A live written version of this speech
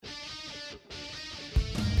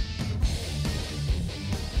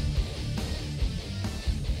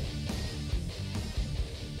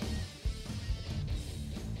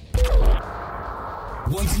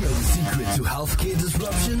secret to healthcare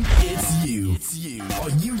disruption? It's you. Are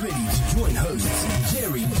you ready to join hosts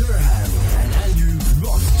Jerry Durham and Andrew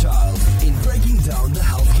Rothschild in breaking down the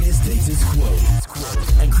healthcare status quo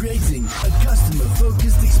and creating a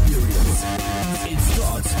customer-focused experience? It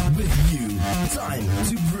starts with you. Time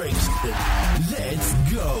to break it. Let's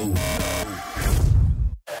go.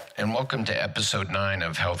 And welcome to episode 9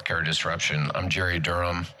 of Healthcare Disruption. I'm Jerry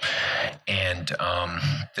Durham, and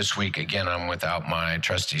this week, again, I'm without my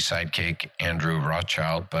trusty sidekick, Andrew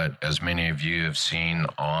Rothschild, but as many of you have seen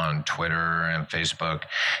on Twitter and Facebook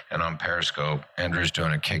and on Periscope, Andrew's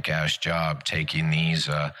doing a kick-ass job taking these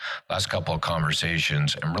last couple of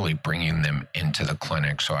conversations and really bringing them into the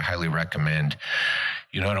clinic. So I highly recommend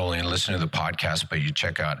you not only listen to the podcast, but you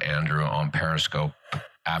check out Andrew on Periscope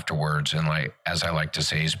afterwards. And as I like to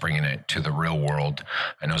say, he's bringing it to the real world.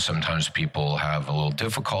 I know sometimes people have a little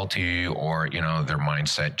difficulty or, their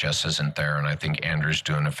mindset just isn't there. And I think Andrew's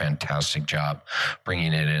doing a fantastic job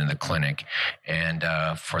bringing it into the clinic. And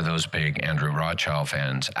for those big Andrew Rothschild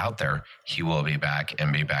fans out there, he will be back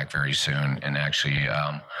and be back very soon. And actually,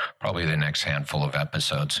 probably the next handful of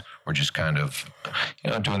episodes, we're just kind of,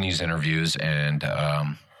 doing these interviews and,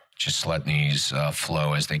 just letting these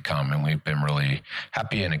flow as they come. And we've been really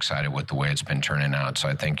happy and excited with the way it's been turning out. So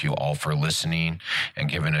I thank you all for listening and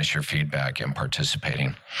giving us your feedback and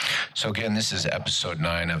participating. So again, this is episode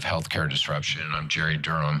 9 of Healthcare Disruption. I'm Jerry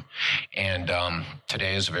Durham. And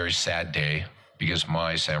today is a very sad day because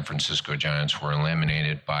my San Francisco Giants were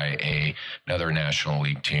eliminated by another National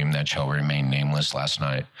League team that shall remain nameless last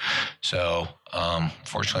night. So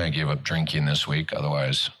fortunately, I gave up drinking this week.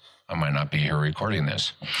 Otherwise, I might not be here recording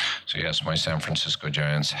this. So yes, my San Francisco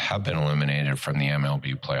Giants have been eliminated from the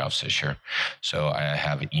MLB playoffs this year. So I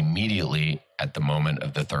have immediately, at the moment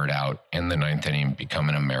of the third out in the 9th inning, become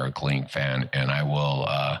an American League fan, and I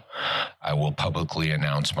will publicly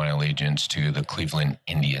announce my allegiance to the Cleveland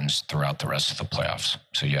Indians throughout the rest of the playoffs.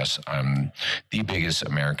 So yes, I'm the biggest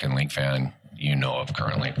American League fan you know of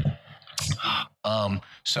currently.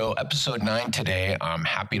 So episode 9 today, I'm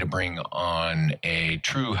happy to bring on a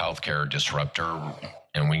true healthcare disruptor,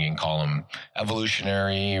 and we can call him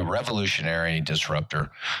evolutionary, revolutionary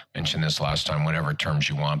disruptor. Mentioned this last time, whatever terms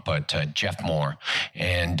you want, but Jeff Moore.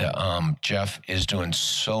 And Jeff is doing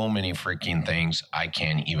so many freaking things, I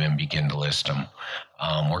can't even begin to list them.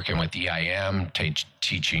 Working with EIM,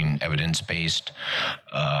 teaching evidence-based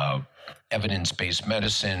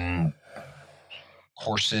medicine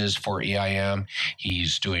courses for EIM.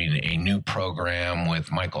 He's doing a new program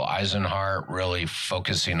with Michael Eisenhart, really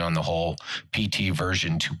focusing on the whole PT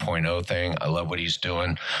version 2.0 thing. I love what he's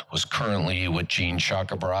doing. Was currently with Gene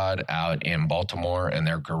Shakabrad out in Baltimore and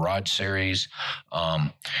their Garage series.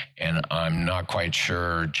 And I'm not quite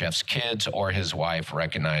sure Jeff's kids or his wife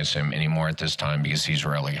recognize him anymore at this time because he's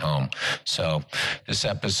rarely home. So this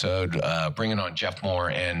episode, bringing on Jeff Moore,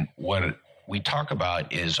 and what we talk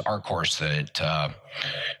about is our course that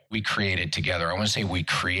we created together. I want to say we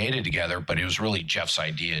created together, but it was really Jeff's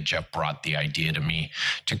idea. Jeff brought the idea to me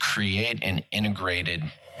to create an integrated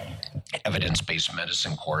evidence-based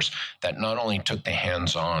medicine course that not only took the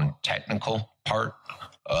hands-on technical part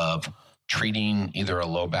of treating either a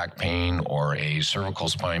low back pain or a cervical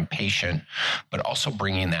spine patient, but also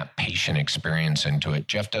bringing that patient experience into it.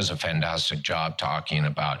 Jeff does a fantastic job talking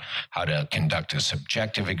about how to conduct a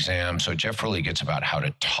subjective exam. So Jeff really gets about how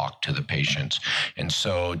to talk to the patients. And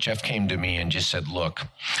so Jeff came to me and just said, look,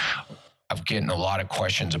 I've getting a lot of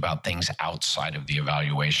questions about things outside of the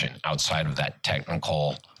evaluation, outside of that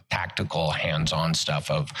tactical hands-on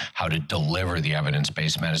stuff of how to deliver the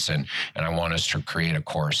evidence-based medicine. And I want us to create a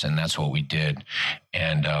course, and that's what we did.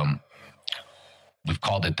 And we've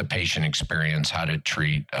called it the patient experience, how to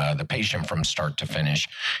treat the patient from start to finish,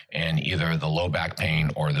 and either the low back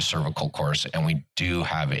pain or the cervical course. And we do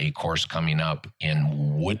have a course coming up in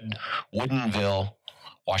Woodinville,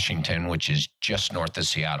 Washington, which is just north of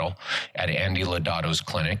Seattle, at Andy Lodato's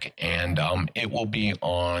clinic. And it will be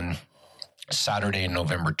on Saturday,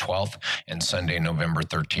 November 12th and Sunday, November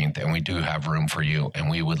 13th. And we do have room for you, and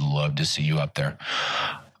we would love to see you up there.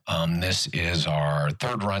 This is our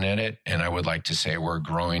third run at it, and I would like to say we're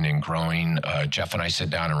growing and growing. Jeff and I sit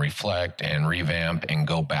down and reflect and revamp and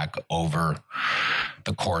go back over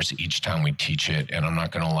the course each time we teach it. And I'm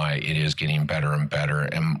not going to lie, it is getting better and better.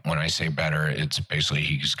 And when I say better, it's basically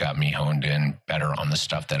he's got me honed in better on the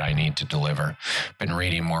stuff that I need to deliver. Been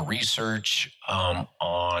reading more research on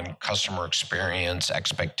customer experience,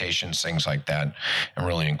 expectations, things like that, and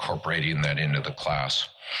really incorporating that into the class.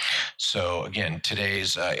 So again,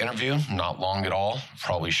 today's interview, not long at all,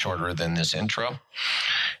 probably shorter than this intro.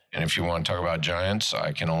 And if you want to talk about Giants,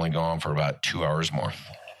 I can only go on for about 2 hours more.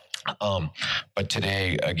 But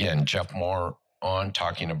today, again, Jeff Moore on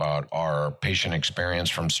talking about our patient experience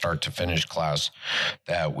from start to finish class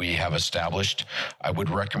that we have established. I would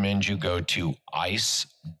recommend you go to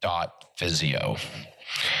ice.physio.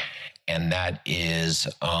 And that is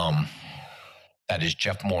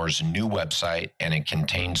Jeff Moore's new website, and it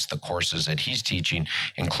contains the courses that he's teaching,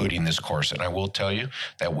 including this course. And I will tell you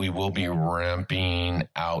that we will be ramping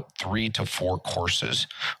out 3 to 4 courses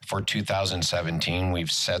for 2017.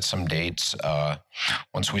 We've set some dates.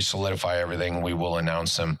 Once we solidify everything, we will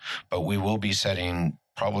announce them, but we will be setting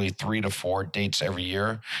probably 3 to 4 dates every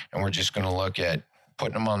year. And we're just going to look at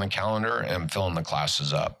putting them on the calendar and filling the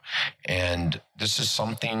classes up. And this is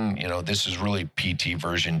something, this is really PT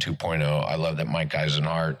version 2.0. I love that Mike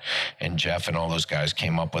Eisenhart and Jeff and all those guys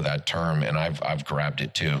came up with that term, and I've grabbed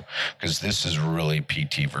it too, because this is really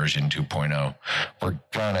PT version 2.0. We're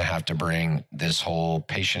going to have to bring this whole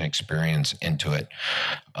patient experience into it.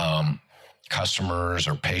 Customers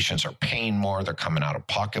or patients are paying more, they're coming out of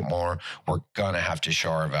pocket more. We're going to have to show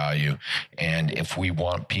our value. And if we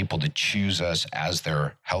want people to choose us as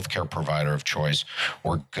their healthcare provider of choice,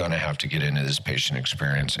 we're going to have to get into this patient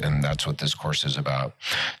experience. And that's what this course is about.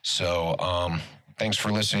 So, thanks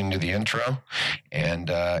for listening to the intro,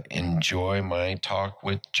 and enjoy my talk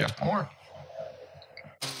with Jeff Moore.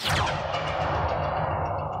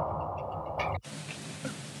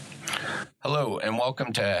 Hello, and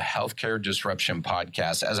welcome to Healthcare Disruption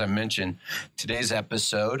Podcast. As I mentioned, today's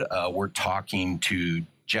episode, we're talking to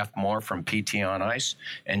Jeff Moore from PT on Ice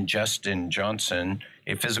and Justin Johnson,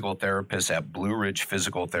 a physical therapist at Blue Ridge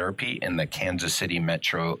Physical Therapy in the Kansas City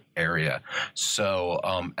metro area. So,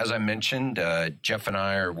 as I mentioned, Jeff and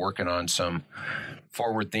I are working on some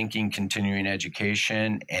forward-thinking continuing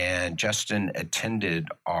education, and Justin attended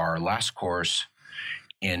our last course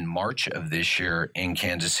in March of this year in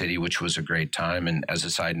Kansas City, which was a great time. And as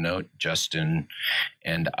a side note, Justin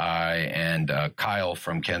and I and Kyle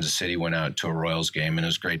from Kansas City went out to a Royals game, and it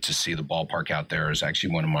was great to see the ballpark out there. It was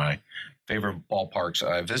actually one of my favorite ballparks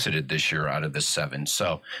I visited this year out of the 7.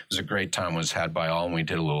 So it was a great time, was had by all, and we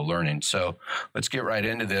did a little learning. So let's get right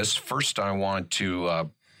into this. First, I want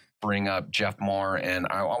to bring up Jeff Moore, and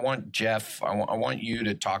I want Jeff, I want you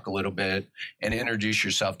to talk a little bit and introduce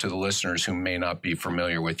yourself to the listeners who may not be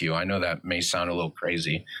familiar with you. I know that may sound a little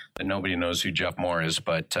crazy that nobody knows who Jeff Moore is,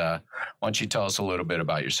 but why don't you tell us a little bit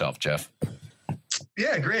about yourself, Jeff?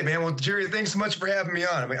 Yeah, great, man. Well, Jerry, thanks so much for having me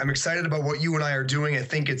on. I'm excited about what you and I are doing. I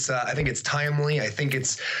think it's timely. I think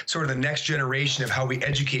it's sort of the next generation of how we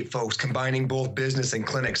educate folks, combining both business and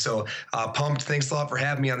clinic. So pumped. Thanks a lot for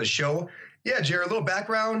having me on the show. Yeah, Jerry, a little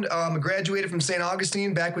background. I graduated from St.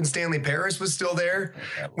 Augustine back when Stanley Paris was still there.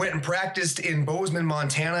 Went and practiced in Bozeman,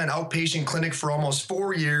 Montana, an outpatient clinic for almost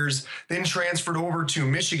 4 years, then transferred over to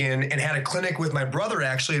Michigan and had a clinic with my brother,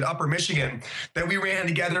 actually, in Upper Michigan, that we ran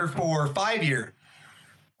together for 5 years.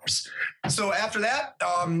 So after that,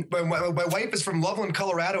 my wife is from Loveland,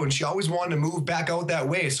 Colorado, and she always wanted to move back out that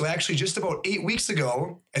way. So actually just about 8 weeks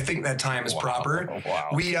ago, I think that time is proper,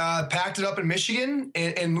 we packed it up in Michigan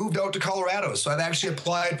and moved out to Colorado. So I've actually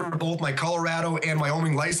applied for both my Colorado and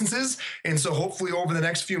Wyoming licenses. And so hopefully over the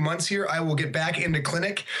next few months here, I will get back into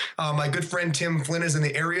clinic. My good friend Tim Flynn is in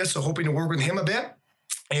the area, so hoping to work with him a bit.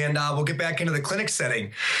 And we'll get back into the clinic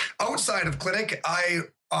setting. Outside of clinic, I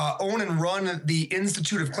own and run the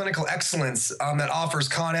Institute of Clinical Excellence that offers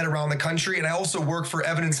Con Ed around the country. And I also work for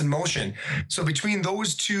Evidence in Motion. So between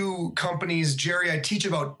those two companies, Jerry, I teach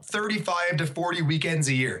about 35 to 40 weekends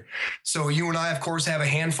a year. So you and I, of course, have a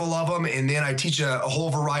handful of them. And then I teach a whole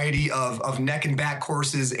variety of neck and back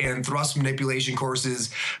courses and thrust manipulation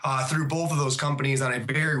courses through both of those companies on a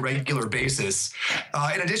very regular basis.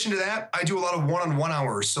 In addition to that, I do a lot of one-on-one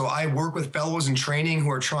hours. So I work with fellows in training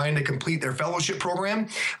who are trying to complete their fellowship program.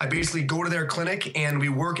 I basically go to their clinic and we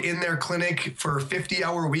work in their clinic for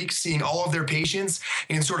 50-hour weeks, seeing all of their patients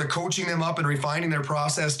and sort of coaching them up and refining their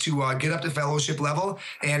process to get up to fellowship level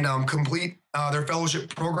and complete their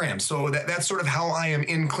fellowship program. So that's sort of how I am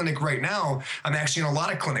in clinic right now. I'm actually in a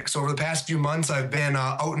lot of clinics. Over the past few months, I've been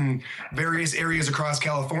out in various areas across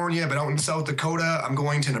California, but out in South Dakota. I'm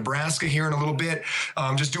going to Nebraska here in a little bit,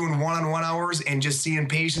 just doing one-on-one hours and just seeing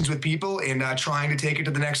patients with people and trying to take it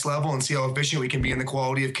to the next level and see how efficient we can be in the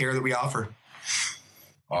quality of care that we offer.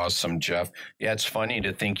 Awesome, Jeff. Yeah, it's funny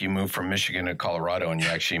to think you moved from Michigan to Colorado and you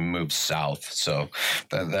actually moved south. So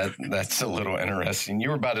that's a little interesting. You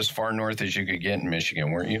were about as far north as you could get in Michigan,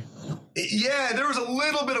 weren't you? Yeah, there was a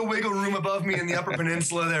little bit of wiggle room above me in the Upper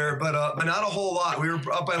Peninsula there, but not a whole lot. We were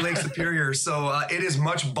up by Lake Superior, so it is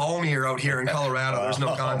much balmier out here in Colorado. There's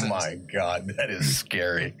no contest. Oh my God, that is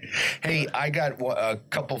scary. Hey, I got a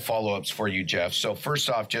couple follow-ups for you, Jeff. So first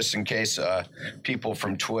off, just in case people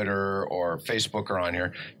from Twitter or Facebook are on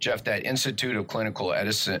here, Jeff, that Institute of Clinical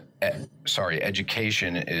Education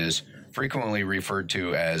is frequently referred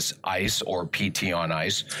to as ICE or PT on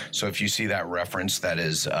ICE. So if you see that reference, that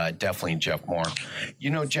is definitely Jeff Moore.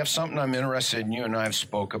 You know, Jeff, something I'm interested in, you and I have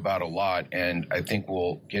spoke about a lot, and I think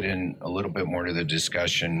we'll get in a little bit more to the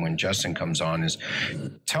discussion when Justin comes on, is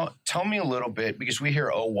tell me a little bit, because we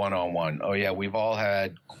hear, one-on-one. Oh, yeah, we've all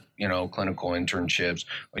had, clinical internships.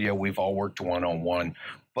 Oh, yeah, we've all worked one-on-one.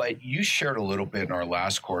 But you shared a little bit in our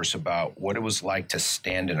last course about what it was like to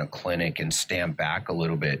stand in a clinic and stand back a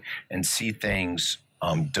little bit and see things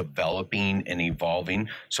developing and evolving.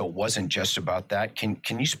 So it wasn't just about that. Can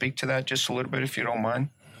you speak to that just a little bit, if you don't mind?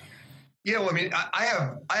 Yeah, well, I mean,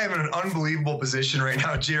 I have an unbelievable position right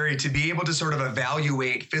now, Jerry, to be able to sort of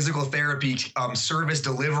evaluate physical therapy service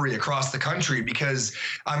delivery across the country, because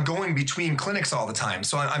I'm going between clinics all the time.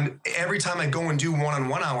 So every time I go and do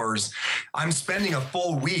one-on-one hours, I'm spending a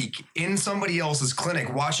full week in somebody else's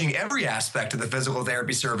clinic watching every aspect of the physical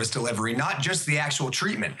therapy service delivery, not just the actual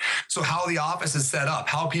treatment. So how the office is set up,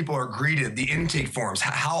 how people are greeted, the intake forms,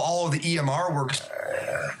 how all of the EMR works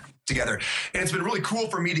together. And it's been really cool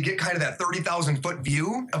for me to get kind of that 30,000 foot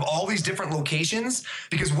view of all these different locations,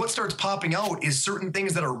 because what starts popping out is certain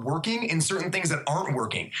things that are working and certain things that aren't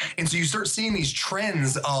working. And so you start seeing these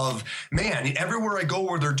trends of, man, everywhere I go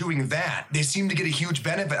where they're doing that, they seem to get a huge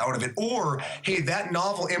benefit out of it. Or, hey, that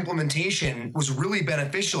novel implementation was really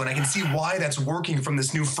beneficial and I can see why that's working from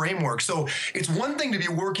this new framework. So it's one thing to be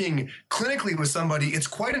working clinically with somebody. It's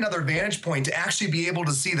quite another vantage point to actually be able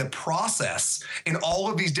to see the process in all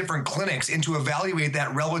of these different clinics and to evaluate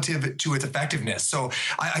that relative to its effectiveness. So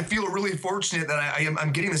I feel really fortunate that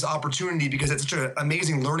I'm getting this opportunity, because it's such an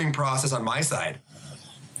amazing learning process on my side.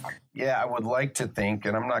 Yeah, I would like to think,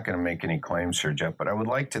 and I'm not going to make any claims here, Jeff, but I would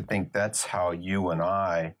like to think that's how you and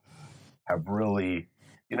I have really,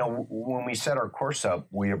 when we set our course up,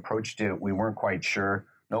 we approached it, we weren't quite sure.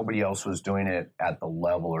 Nobody else was doing it at the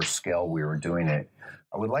level or scale we were doing it.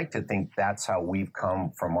 I would like to think that's how we've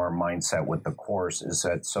come from our mindset with the course, is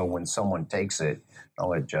that so when someone takes it, I'll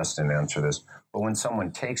let Justin answer this, but when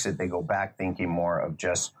someone takes it, they go back thinking more of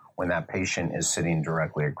just when that patient is sitting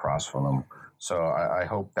directly across from them. So I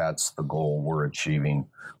hope that's the goal we're achieving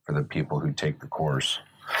for the people who take the course.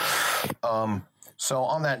 So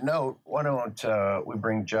on that note, why don't we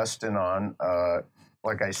bring Justin on?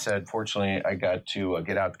 Like I said, fortunately, I got to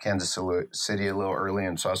get out to Kansas City a little early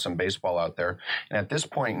and saw some baseball out there. And at this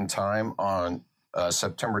point in time, on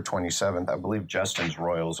September 27th, I believe Justin's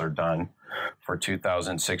Royals are done for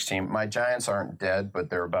 2016. My Giants aren't dead, but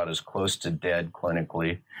they're about as close to dead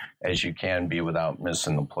clinically as you can be without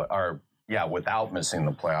missing without missing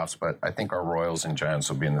the playoffs. But I think our Royals and Giants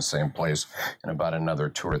will be in the same place in about another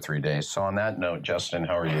 2 or 3 days. So on that note, Justin,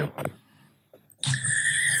 how are you?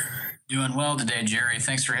 Doing well today, Jerry.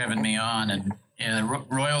 Thanks for having me on. And yeah, the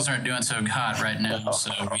Royals aren't doing so hot right now,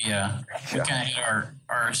 so we kind of had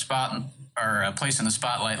our spot, our place in the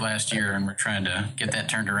spotlight last year, and we're trying to get that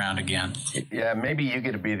turned around again. Yeah, maybe you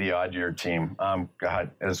get to be the odd year team.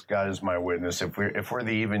 God is my witness. If we're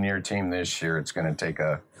the even year team this year, it's going to take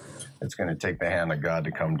the hand of God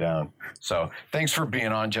to come down. So thanks for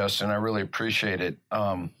being on, Justin. I really appreciate it.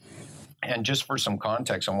 And just for some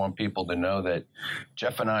context, I want people to know that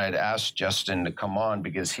Jeff and I had asked Justin to come on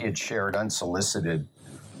because he had shared unsolicited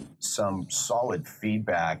some solid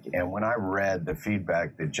feedback. And when I read the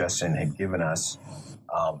feedback that Justin had given us,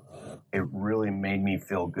 it really made me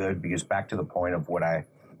feel good, because back to the point of what I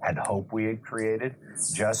had hoped we had created,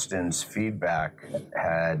 Justin's feedback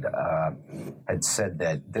had said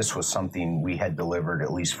that this was something we had delivered,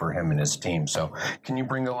 at least for him and his team. So can you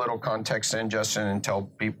bring a little context in, Justin, and tell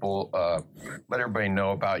people, let everybody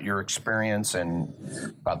know about your experience and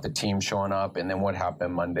about the team showing up, and then what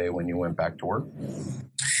happened Monday when you went back to work?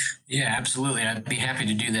 Yeah, absolutely. I'd be happy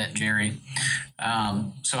to do that, Jerry.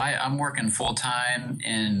 So I'm working full-time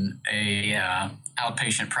in a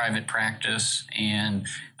outpatient private practice, and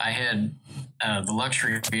I had the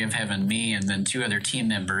luxury of having me and then 2 other team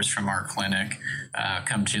members from our clinic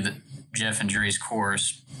come to the Jeff and Jerry's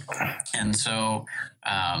course. And so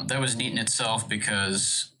that was neat in itself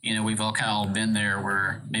because, we've all been there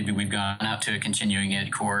where maybe we've gone out to a continuing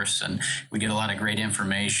ed course and we get a lot of great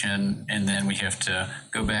information and then we have to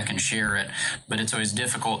go back and share it. But it's always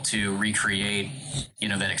difficult to recreate,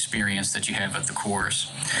 that experience that you have at the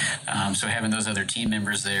course. So having those other team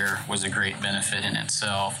members there was a great benefit in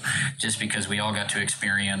itself, just because we all got to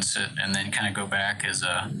experience it and then kind of go back as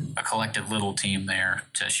a collective little team there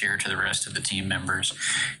to share to the rest of the team members.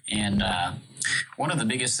 And one of the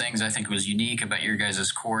biggest things I think was unique about your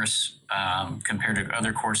guys' course compared to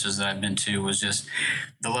other courses that I've been to was just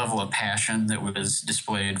the level of passion that was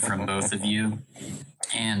displayed from both of you,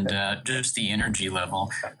 and just the energy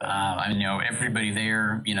level. I know everybody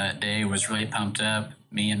there, that day was really pumped up.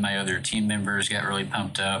 Me and my other team members got really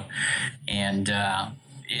pumped up, and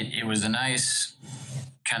it was a nice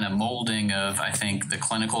kind of molding of, I think, the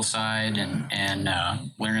clinical side and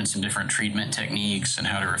learning some different treatment techniques and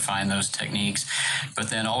how to refine those techniques, but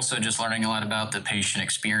then also just learning a lot about the patient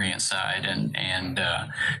experience side and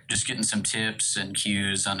just getting some tips and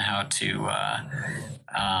cues on how to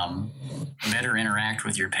better interact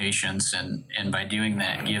with your patients and by doing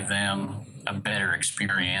that, give them a better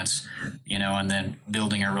experience, and then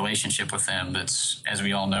building a relationship with them that's, as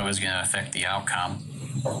we all know, is going to affect the outcome.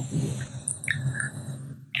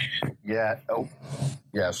 Yeah. Oh,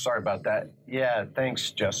 yeah. Sorry about that. Yeah.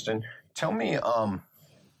 Thanks, Justin. Tell me,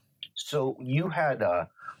 so you had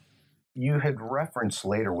referenced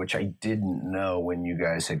later, which I didn't know when you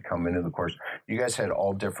guys had come into the course. You guys had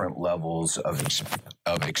all different levels of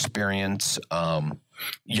experience.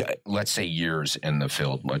 Yeah, let's say years in the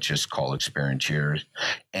field. Let's just call experience years.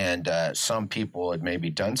 And some people had maybe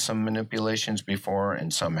done some manipulations before,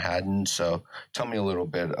 and some hadn't. So, tell me a little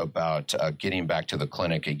bit about getting back to the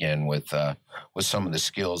clinic again with some of the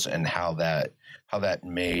skills and how that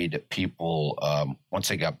made people once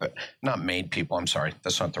they got, not made people, I'm sorry,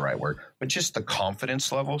 that's not the right word, but just the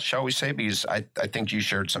confidence level, shall we say? Because I think you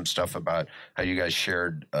shared some stuff about how you guys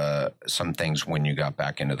shared some things when you got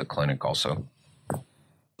back into the clinic also.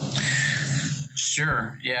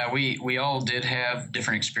 Sure. Yeah, we all did have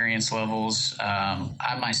different experience levels.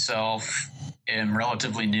 I myself am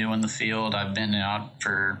relatively new in the field. I've been out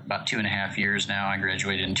for about 2.5 years now. I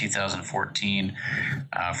graduated in 2014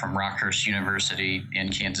 from Rockhurst University in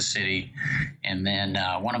Kansas City. And then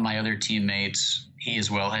one of my other teammates, he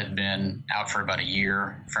as well had been out for about a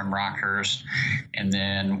year from Rockhurst. And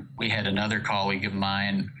then we had another colleague of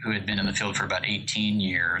mine who had been in the field for about 18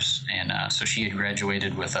 years. And so she had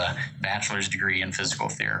graduated with a bachelor's degree in physical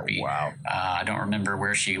therapy. Wow. I don't remember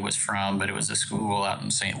where she was from, but it was a school out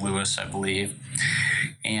in St. Louis, I believe.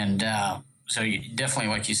 And so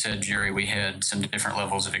definitely, like you said, Jerry, we had some different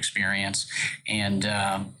levels of experience. And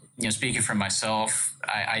speaking for myself,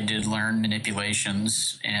 I did learn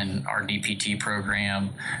manipulations in our DPT program.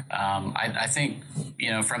 I think,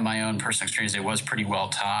 from my own personal experience, it was pretty well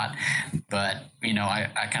taught. But,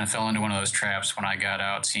 I kind of fell into one of those traps when I got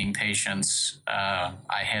out seeing patients.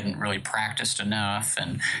 I hadn't really practiced enough,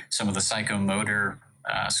 and some of the psychomotor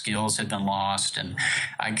skills had been lost, and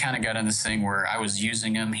I kind of got in this thing where I was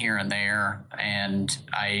using them here and there, and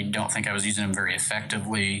I don't think I was using them very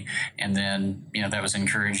effectively. And then, that was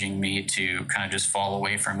encouraging me to kind of just fall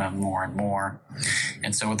away from them more and more.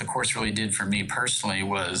 And so what the course really did for me personally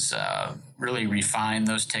was really refine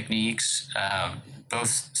those techniques,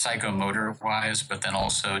 both psychomotor wise, but then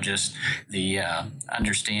also just the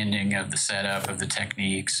understanding of the setup of the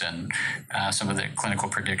techniques and some of the clinical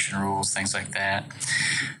prediction rules, things like that.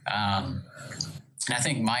 And I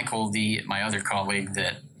think Michael, my other colleague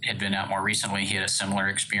that had been out more recently, he had a similar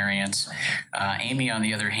experience. Amy, on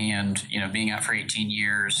the other hand, being out for 18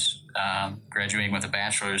 years, graduating with a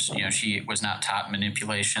bachelor's, she was not taught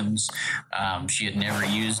manipulations. She had never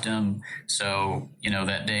used them. So,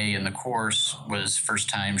 that day in the course was first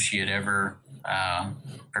time she had ever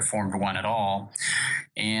performed one at all.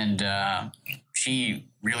 And she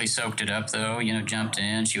really soaked it up, though, jumped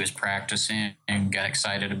in. She was practicing and got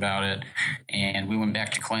excited about it. And we went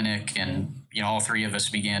back to clinic, and all three of us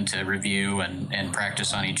began to review and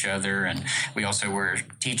practice on each other. And we also were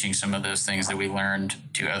teaching some of those things that we learned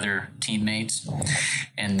to other teammates.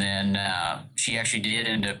 And then she actually did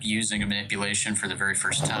end up using a manipulation for the very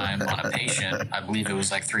first time on a patient. I believe it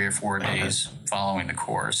was like 3 or 4 days following the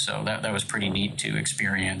course. So that was pretty neat to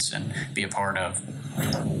experience and be a part of.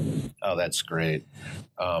 Oh, that's great.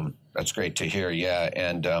 That's great to hear. Yeah.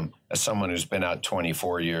 And as someone who's been out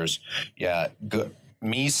 24 years, yeah, good.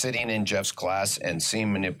 Me sitting in Jeff's class and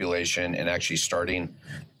seeing manipulation and actually starting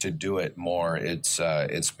to do it more, it's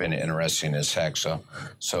been interesting as heck.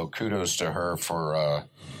 So kudos to her for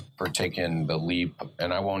for taking the leap,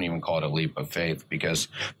 and I won't even call it a leap of faith, because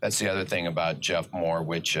that's the other thing about Jeff Moore,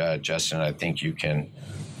 which Justin, I think you can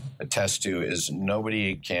attest to, is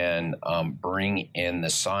nobody can bring in the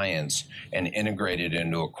science and integrate it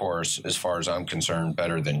into a course, as far as I'm concerned,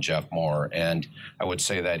 better than Jeff Moore. And I would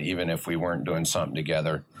say that even if we weren't doing something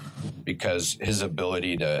together, because his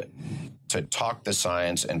ability to talk the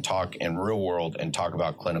science and talk in real world and talk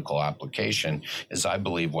about clinical application is, I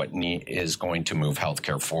believe, what is going to move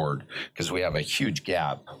healthcare forward, because we have a huge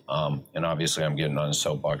gap. And obviously I'm getting on a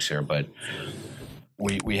soapbox here, but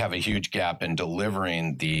we have a huge gap in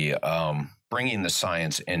delivering the bringing the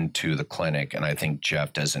science into the clinic. And I think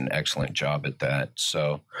Jeff does an excellent job at that.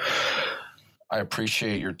 So I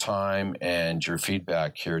appreciate your time and your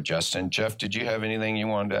feedback here, Justin. Jeff, did you have anything you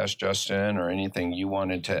wanted to ask Justin, or anything you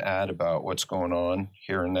wanted to add about what's going on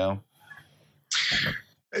here and now?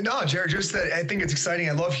 No, Jared, just that I think it's exciting.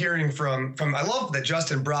 I love hearing from I love that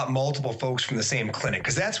Justin brought multiple folks from the same clinic,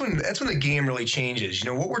 because that's when the game really changes. You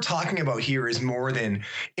know, what we're talking about here is more than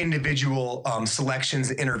individual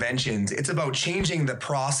selections, interventions. It's about changing the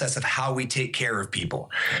process of how we take care of people,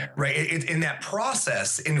 right? And that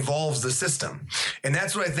process involves the system. And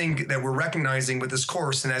that's what I think that we're recognizing with this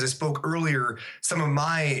course. And as I spoke earlier, some of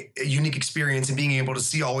my unique experience in being able to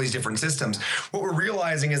see all these different systems, what we're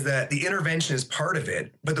realizing is that the intervention is part of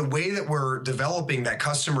it. But the way that we're developing that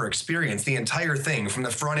customer experience, the entire thing from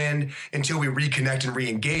the front end until we reconnect and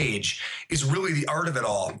re-engage, is really the art of it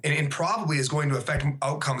all, and probably is going to affect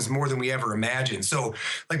outcomes more than we ever imagined. So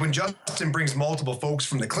like when Justin brings multiple folks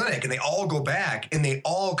from the clinic and they all go back and they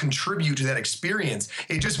all contribute to that experience,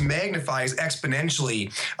 it just magnifies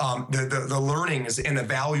exponentially the learnings and the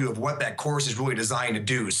value of what that course is really designed to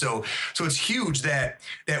do. So it's huge that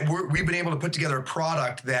we've been able to put together a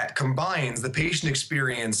product that combines the patient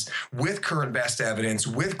experience with current best evidence,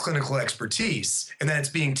 with clinical expertise, and that it's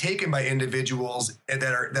being taken by individuals that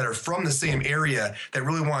are from the same area that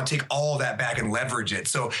really want to take all of that back and leverage it.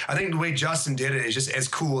 So I think the way Justin did it is just as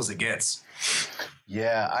cool as it gets.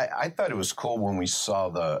 Yeah, I thought it was cool when we saw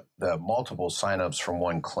the multiple signups from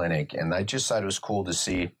one clinic, and I just thought it was cool to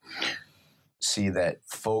see that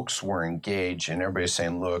folks were engaged and everybody's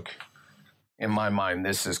saying, look, in my mind,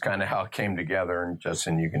 this is kind of how it came together. And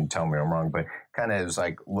Justin, you can tell me I'm wrong, but kind of is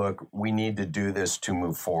like, look, we need to do this to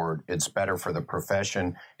move forward. It's better for the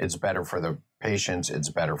profession. It's better for the patients. It's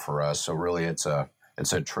better for us. So really, it's a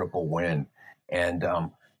triple win. And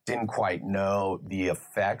didn't quite know the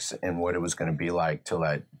effects and what it was going to be like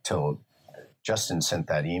till Justin sent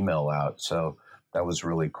that email out. So that was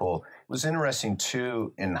really cool. It was interesting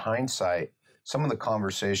too, in hindsight, some of the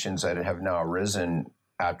conversations that have now arisen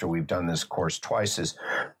after we've done this course twice is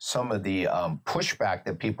some of the pushback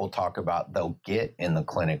that people talk about they'll get in the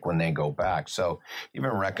clinic when they go back. So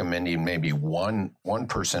even recommending maybe one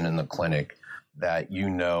person in the clinic that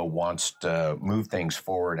wants to move things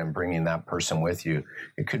forward and bringing that person with you.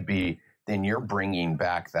 It could be then you're bringing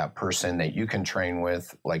back that person that you can train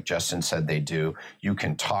with, like Justin said they do. You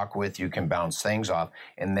can talk with, you can bounce things off.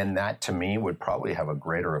 And then that, to me, would probably have a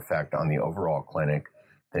greater effect on the overall clinic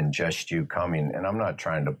than just you coming. And I'm not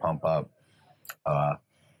trying to pump up our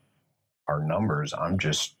numbers. I'm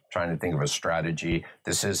just trying to think of a strategy.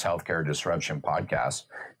 This is Healthcare Disruption Podcast.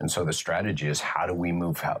 And so the strategy is, how do we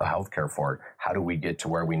move healthcare forward? How do we get to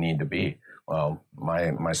where we need to be? Well,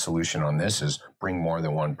 my solution on this is bring more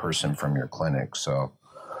than one person from your clinic. So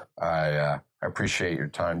I appreciate your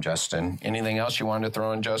time, Justin. Anything else you wanted to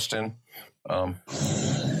throw in, Justin?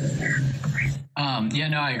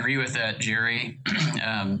 I agree with that, Jerry.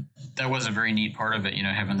 That was a very neat part of it,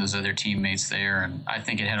 having those other teammates there. And I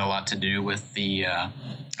think it had a lot to do with the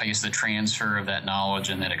transfer of that knowledge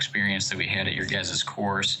and that experience that we had at your guys'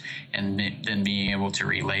 course, and then being able to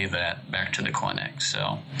relay that back to the clinic.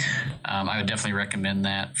 So I would definitely recommend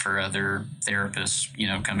that for other therapists,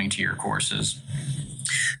 coming to your courses.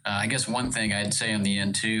 I guess one thing I'd say on the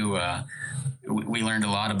end too, we learned a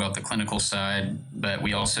lot about the clinical side, but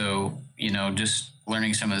we also, just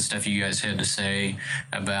learning some of the stuff you guys had to say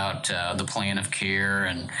about the plan of care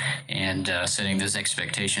and setting those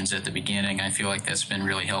expectations at the beginning. I feel like that's been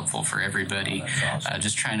really helpful for everybody. Awesome.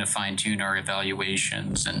 Just trying to fine-tune our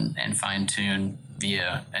evaluations and fine-tune the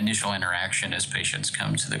initial interaction as patients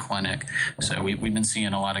come to the clinic. So we've been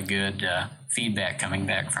seeing a lot of good feedback coming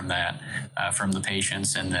back from that, from the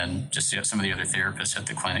patients, and then just some of the other therapists at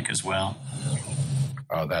the clinic as well.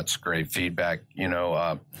 Oh, that's great feedback.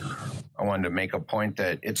 I wanted to make a point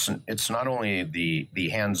that it's not only the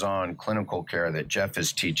hands-on clinical care that Jeff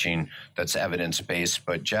is teaching that's evidence-based,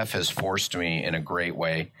 but Jeff has forced me in a great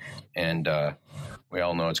way. And we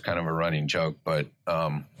all know it's kind of a running joke, but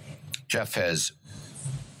Jeff has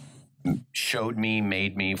showed me,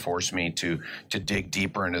 made me, forced me to dig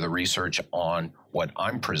deeper into the research on what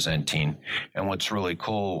I'm presenting. And what's really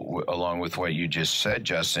cool, along with what you just said,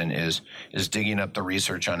 Justin, is digging up the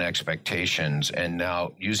research on expectations and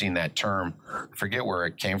now using that term. Forget where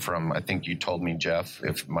it came from. I think you told me, Jeff,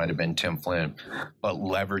 if it might have been Tim Flynn, but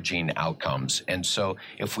leveraging outcomes. And so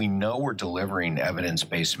if we know we're delivering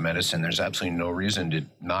evidence-based medicine, there's absolutely no reason to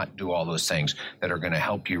not do all those things that are going to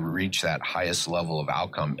help you reach that highest level of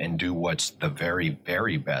outcome and do what's the very,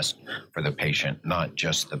 very best for the patient, not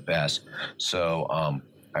just the best. So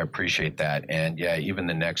I appreciate that. And yeah, even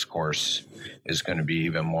the next course is going to be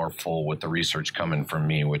even more full with the research coming from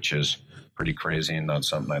me, which is pretty crazy and not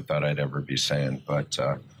something I thought I'd ever be saying. But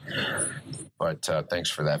thanks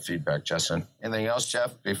for that feedback, Justin. Anything else,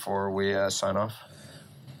 Jeff, before we sign off?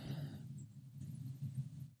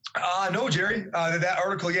 No, Jerry. That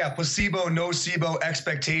article, placebo, nocebo,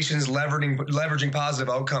 expectations, leveraging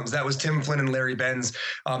positive outcomes. That was Tim Flynn and Larry Benz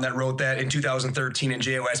that wrote that in 2013 in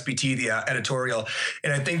JOSPT, the editorial.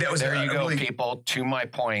 And I think that was there. You go, people. To my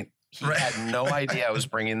point, he had no idea I was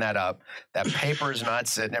bringing that up. That paper is not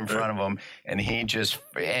sitting in front of him, and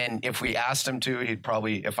if we asked him to,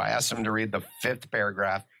 if I asked him to read the 5th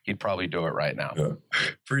paragraph, he'd probably do it right now. Yeah.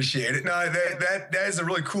 Appreciate it. No, that is a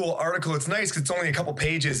really cool article. It's nice because it's only a couple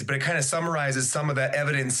pages, but it kind of summarizes some of the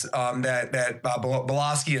evidence that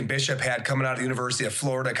Belosky and Bishop had coming out of the University of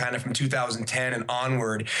Florida kind of from 2010 and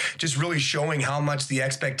onward, just really showing how much the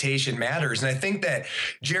expectation matters. And I think that,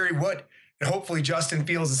 Jerry, and hopefully Justin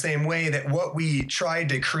feels the same way, that what we tried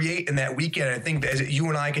to create in that weekend, I think that as you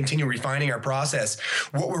and I continue refining our process,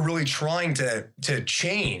 what we're really trying to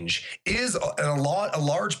change is a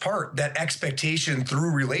large part that expectation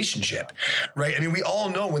through relationship, right? I mean, we all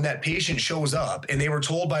know when that patient shows up and they were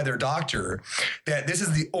told by their doctor that this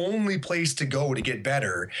is the only place to go to get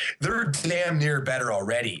better, they're damn near better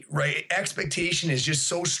already, right? Expectation is just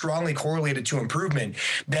so strongly correlated to improvement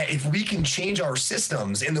that if we can change our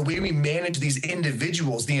systems and the way we manage these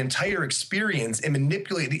individuals, the entire experience, and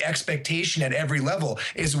manipulate the expectation at every level,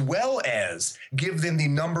 as well as give them the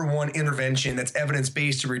number one intervention that's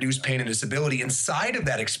evidence-based to reduce pain and disability inside of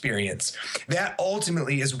that experience, that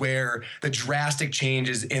ultimately is where the drastic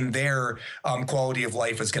changes in their quality of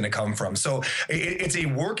life is going to come from. So it's a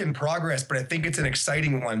work in progress, but I think it's an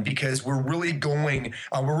exciting one because we're really going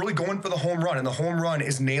for the home run, and the home run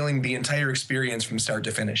is nailing the entire experience from start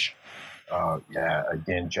to finish. Yeah,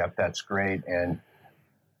 again, Jeff, that's great. And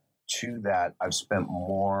to that, I've spent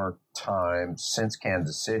more time since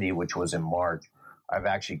Kansas City, which was in March. I've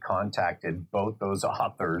actually contacted both those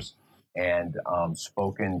authors and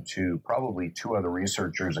spoken to probably 2 other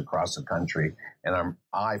researchers across the country. And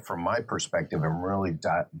from my perspective, I'm really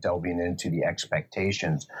delving into the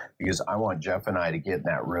expectations because I want Jeff and I to get in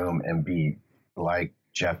that room and be, like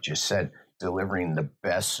Jeff just said, delivering the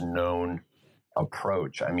best known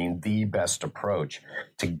approach. I mean, the best approach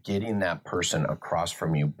to getting that person across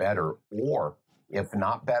from you better, or if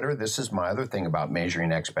not better, this is my other thing about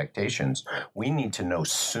measuring expectations. We need to know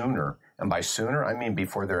sooner. And by sooner, I mean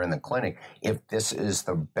before they're in the clinic, if this is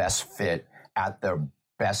the best fit at the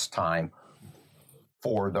best time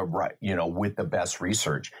for the right, with the best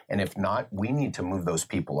research. And if not, we need to move those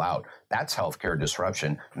people out. That's healthcare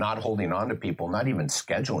disruption, not holding on to people, not even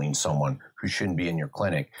scheduling someone who shouldn't be in your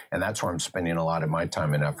clinic. And that's where I'm spending a lot of my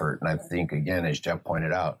time and effort. And I think, again, as Jeff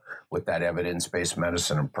pointed out, with that evidence-based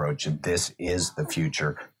medicine approach, this is the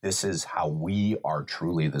future. This is how we are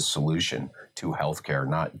truly the solution to healthcare,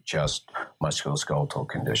 not just musculoskeletal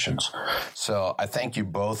conditions. So I thank you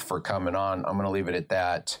both for coming on. I'm going to leave it at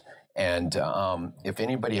that. And if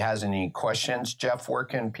anybody has any questions, Jeff, where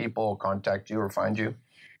can people contact you or find you?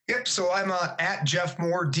 Yep. So I'm at Jeff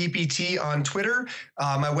Moore DPT on Twitter.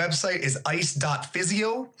 My website is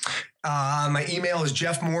ice.physio. My email is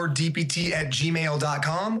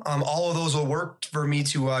jeffmooredpt@gmail.com. All of those will work for me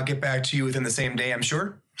to get back to you within the same day, I'm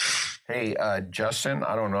sure. Hey, Justin,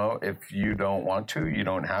 I don't know if you don't want to, you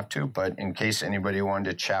don't have to, but in case anybody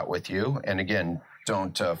wanted to chat with you, and again,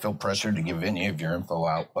 don't feel pressured to give any of your info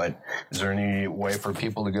out, but is there any way for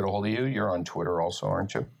people to get a hold of you? You're on Twitter also,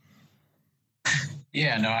 aren't you?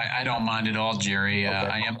 Yeah, no, I don't mind at all, Jerry. Okay.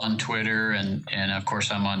 I am on Twitter, and of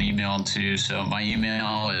course I'm on email too. So my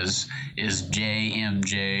email is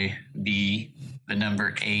jmjb, the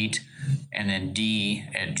number 8, and then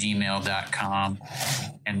d@gmail.com.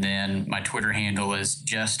 And then my Twitter handle is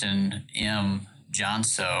Justin M.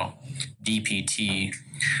 Johnso, DPT.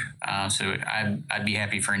 So I'd be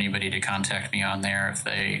happy for anybody to contact me on there if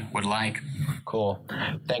they would like. Cool.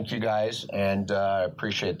 Thank you, guys, and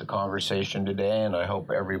appreciate the conversation today, and I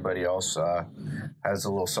hope everybody else has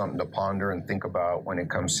a little something to ponder and think about when it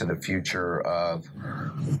comes to the future of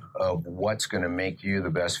what's going to make you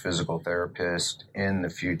the best physical therapist in the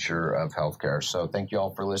future of healthcare. So thank you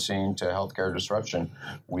all for listening to Healthcare Disruption.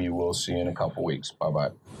 We will see you in a couple weeks.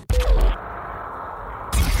 Bye-bye.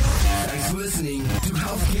 Thanks for listening to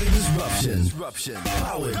Healthcare Disruption.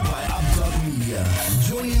 Powered by Updog Media.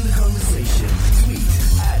 Join in the conversation. Tweet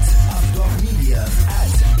at Updog Media,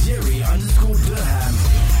 at Jerry_Durham,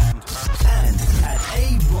 and at A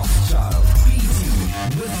Rothschild PT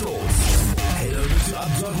with thoughts. Head over to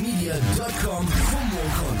updogmedia.com for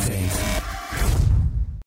more content.